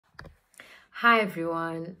Hi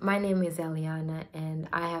everyone, my name is Eliana and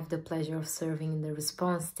I have the pleasure of serving in the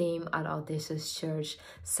response team at Audacious Church,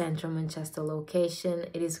 Central Manchester location.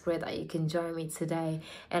 It is great that you can join me today,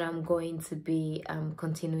 and I'm going to be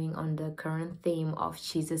continuing on the current theme of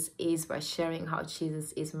Jesus is by sharing how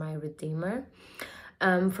Jesus is my Redeemer.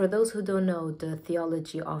 For those who don't know, the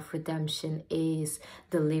theology of redemption is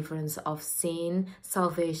deliverance of sin,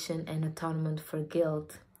 salvation, and atonement for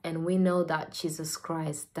guilt. And we know that Jesus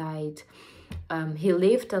Christ died. He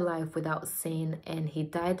lived a life without sin, and he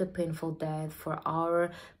died a painful death for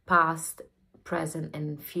our past, present,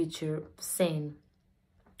 and future sin,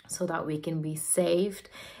 so that we can be saved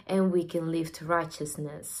and we can live to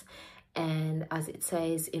righteousness. And as it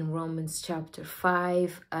says in Romans chapter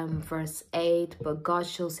 5, verse 8, but God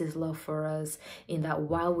shows his love for us in that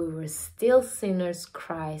while we were still sinners,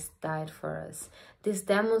 Christ died for us. This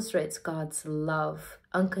demonstrates God's love,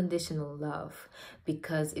 unconditional love,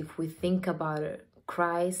 because if we think about it,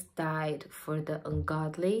 Christ died for the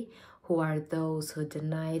ungodly, who are those who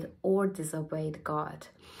denied or disobeyed God.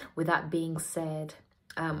 With that being said,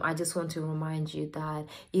 I just want to remind you that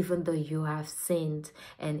even though you have sinned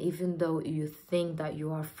and even though you think that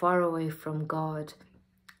you are far away from God,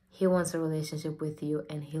 he wants a relationship with you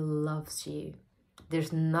and he loves you.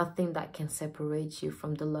 There's nothing that can separate you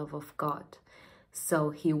from the love of God. So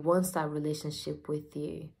he wants that relationship with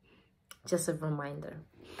you. Just a reminder.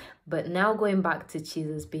 But now going back to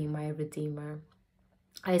Jesus being my Redeemer,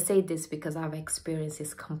 I say this because I've experienced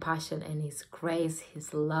his compassion and his grace,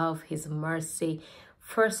 his love, his mercy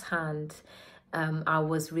firsthand. I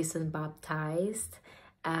was recently baptized,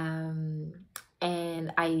 and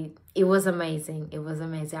it was amazing. It was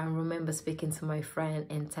amazing. I remember speaking to my friend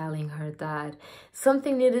and telling her that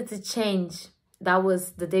something needed to change. That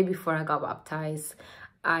was the day before I got baptized.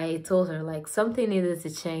 I told her like something needed to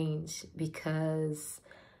change because,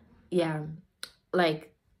 yeah,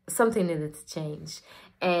 like something needed to change.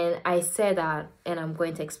 And I said that, and I'm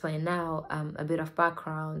going to explain now a bit of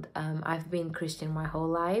background. I've been Christian my whole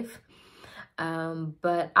life,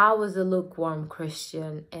 but I was a lukewarm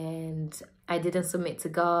Christian and I didn't submit to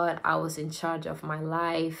God. I was in charge of my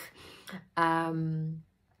life. And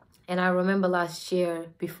I remember last year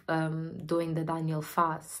doing the Daniel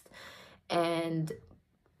fast, and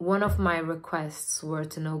one of my requests were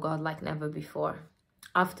to know God like never before.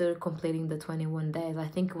 After completing the 21 days, I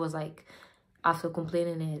think it was like after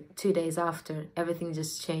completing it, 2 days after, everything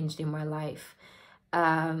just changed in my life.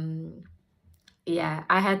 Yeah,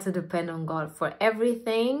 I had to depend on God for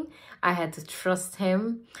everything. I had to trust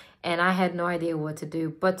him, and I had no idea what to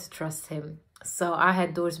do but to trust him. So I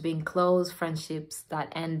had doors being closed, friendships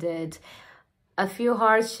that ended, a few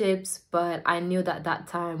hardships, but I knew that that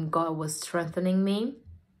time God was strengthening me.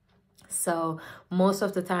 So most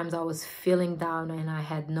of the times I was feeling down and I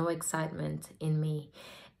had no excitement in me.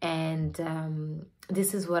 And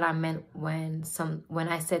this is what I meant when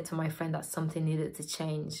I said to my friend that something needed to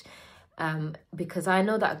change. Because I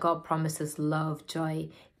know that God promises love, joy,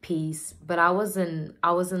 peace, but I wasn't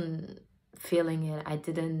feeling it.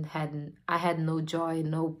 I had no joy,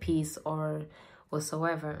 no peace or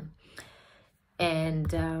whatsoever.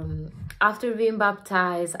 And after being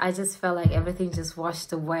baptized, I just felt like everything just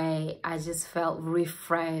washed away. I just felt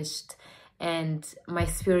refreshed and my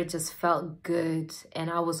spirit just felt good, and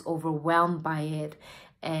I was overwhelmed by it,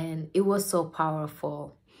 and it was so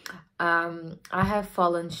powerful. I have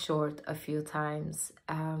fallen short a few times.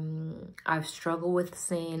 I've struggled with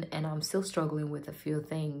sin and I'm still struggling with a few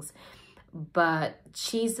things. But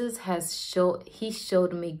Jesus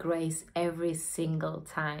showed me grace every single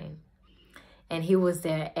time. And he was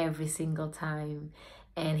there every single time.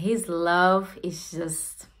 And his love is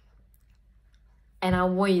just, and I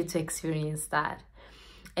want you to experience that.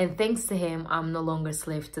 And thanks to him, I'm no longer a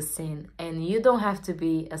slave to sin. And you don't have to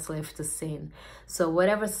be a slave to sin. So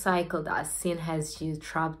whatever cycle that sin has you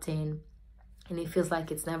trapped in, and it feels like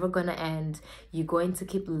it's never going to end, you're going to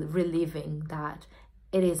keep reliving that.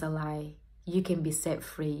 It is a lie. You can be set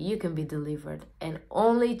free. You can be delivered. And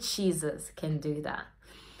only Jesus can do that.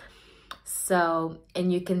 So,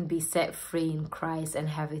 and you can be set free in Christ and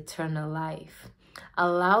have eternal life.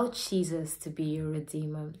 Allow Jesus to be your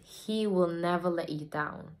Redeemer. He will never let you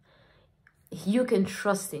down. You can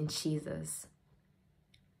trust in Jesus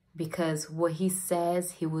because what he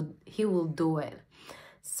says, he will do it.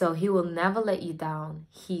 So he will never let you down.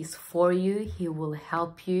 He's for you. He will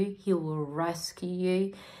help you. He will rescue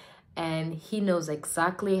you. And he knows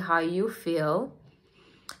exactly how you feel.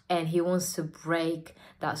 And he wants to break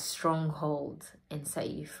that stronghold and set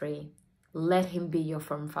you free. Let him be your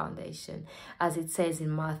firm foundation. As it says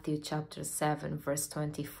in Matthew chapter 7, verse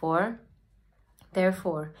 24.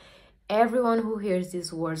 Therefore, Everyone who hears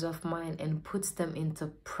these words of mine and puts them into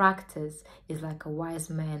practice is like a wise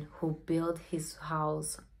man who built his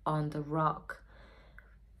house on the rock.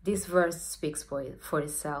 This verse speaks for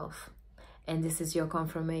itself. And this is your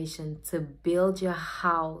confirmation to build your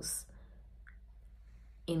house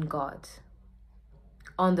in God,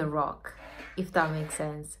 on the rock, if that makes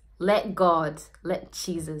sense. Let God, let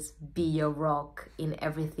Jesus be your rock in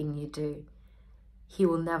everything you do. He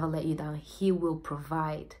will never let you down. He will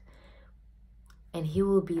provide. And he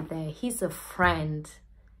will be there. He's a friend.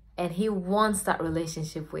 And he wants that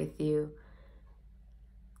relationship with you.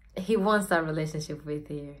 He wants that relationship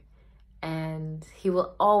with you. And he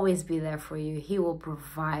will always be there for you. He will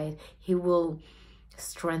provide. He will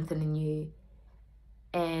strengthen you.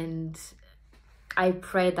 And I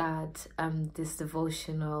pray that this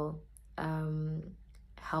devotional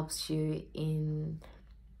helps you in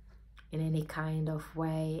any kind of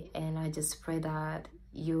way. And I just pray that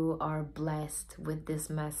you are blessed with this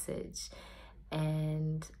message.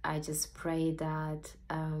 And I just pray that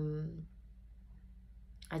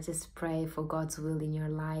I just pray for God's will in your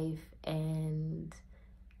life, and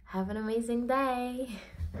have an amazing day.